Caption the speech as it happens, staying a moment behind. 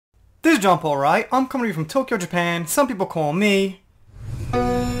This is John Paul Wright. I'm coming to you from Tokyo, Japan. Some people call me...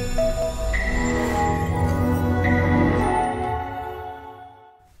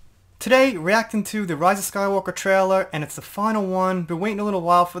 Today, reacting to the Rise of Skywalker trailer, and it's the final one. Been waiting a little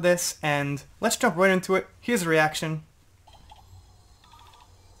while for this, and let's jump right into it. Here's a reaction.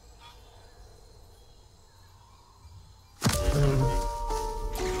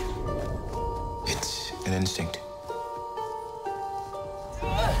 It's an instinct.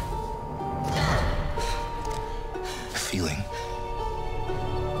 A feeling.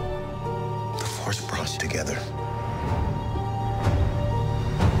 The Force brought us together.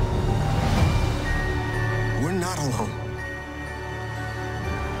 We're not alone.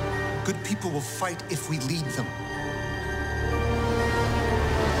 Good people will fight if we lead them.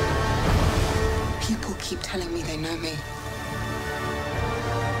 People keep telling me they know me.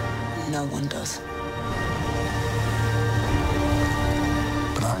 No one does.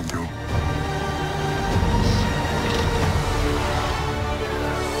 But I do.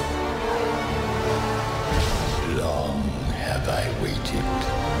 Long have I waited.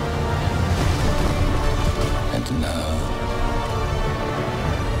 And now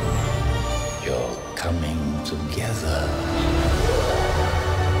you're coming together.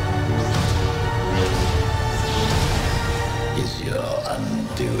 Is your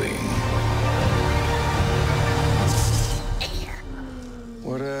undoing.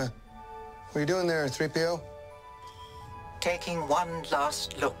 What are you doing there, 3PO? Taking one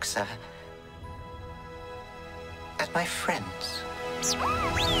last look, sir, at my friends.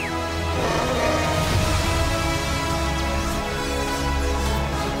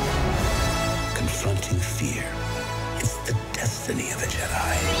 Confronting fear is the destiny of a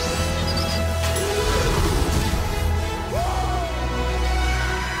Jedi.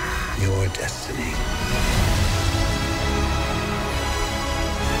 Your destiny.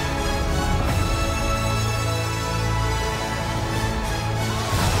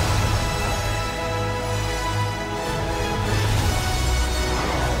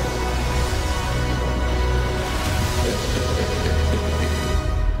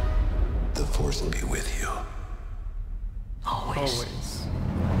 The Force will be with you. Always.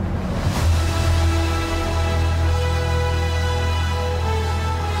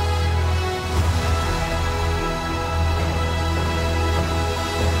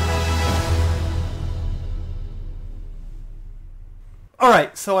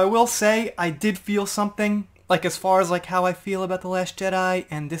 Alright, so I will say I did feel something, like as far as like how I feel about The Last Jedi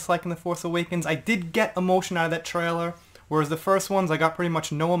and disliking The Force Awakens. I did get emotion out of that trailer, whereas the first ones I got pretty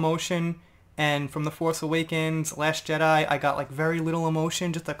much no emotion, and from The Force Awakens, Last Jedi, I got like very little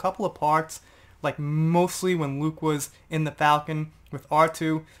emotion, just a couple of parts, like mostly when Luke was in the Falcon with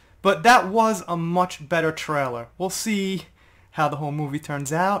R2, but that was a much better trailer. We'll see how the whole movie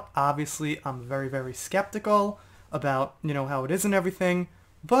turns out. Obviously, I'm very, very skeptical about, how it is and everything,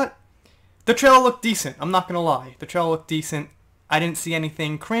 but the trailer looked decent. I'm not gonna lie. The trailer looked decent. I didn't see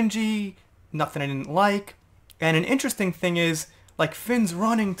anything cringy, nothing I didn't like, and an interesting thing is, like, Finn's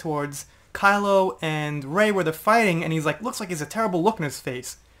running towards Kylo and Rey where they're fighting, and he's like, looks like he has a terrible look in his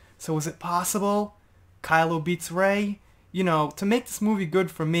face. So is it possible Kylo beats Rey? To make this movie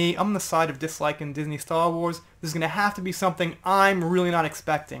good for me, I'm on the side of disliking Disney Star Wars. There's gonna have to be something I'm really not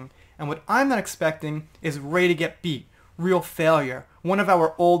expecting. And what I'm not expecting is Rey to get beat. Real failure. One of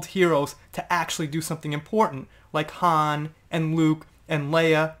our old heroes to actually do something important. Like Han and Luke and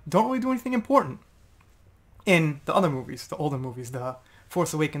Leia don't really do anything important in the other movies, the older movies, The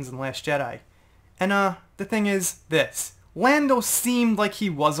Force Awakens and The Last Jedi. And the thing is this. Lando seemed like he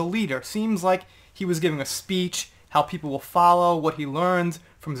was a leader. Seems like he was giving a speech, how people will follow, what he learned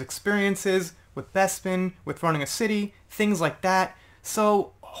from his experiences with Bespin, with running a city, things like that.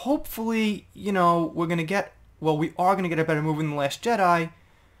 So hopefully, we are going to get a better movie than The Last Jedi.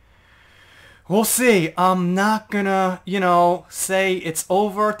 We'll see. I'm not gonna, say it's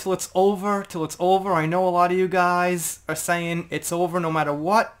over till it's over till it's over. I know a lot of you guys are saying it's over no matter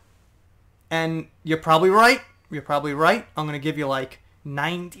what. And you're probably right. You're probably right. I'm going to give you like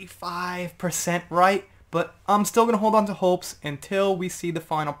 95% right. But I'm still going to hold on to hopes until we see the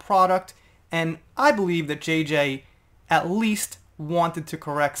final product. And I believe that JJ at least wanted to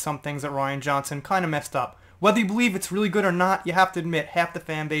correct some things that Rian Johnson kind of messed up. Whether you believe it's really good or not, you have to admit half the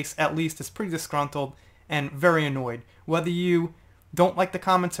fan base at least is pretty disgruntled and very annoyed. Whether you don't like the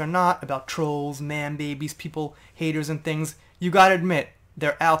comments or not about trolls, man babies, people, haters and things, you gotta admit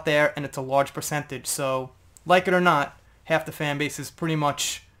they're out there and it's a large percentage. So, like it or not, half the fan base is pretty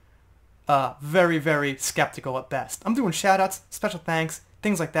much very, very skeptical at best. I'm doing shoutouts, special thanks,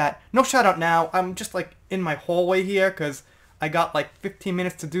 things like that. No shout out now. I'm just like in my hallway here because I got like 15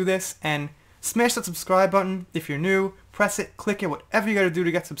 minutes to do this, and smash that subscribe button if you're new. Press it, click it, whatever you gotta do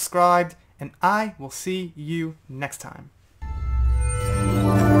to get subscribed, and I will see you next time.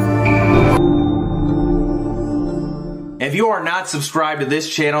 If you are not subscribed to this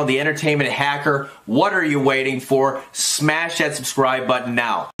channel, The Entertainment Hacker, what are you waiting for? Smash that subscribe button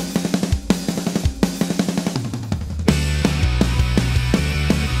now.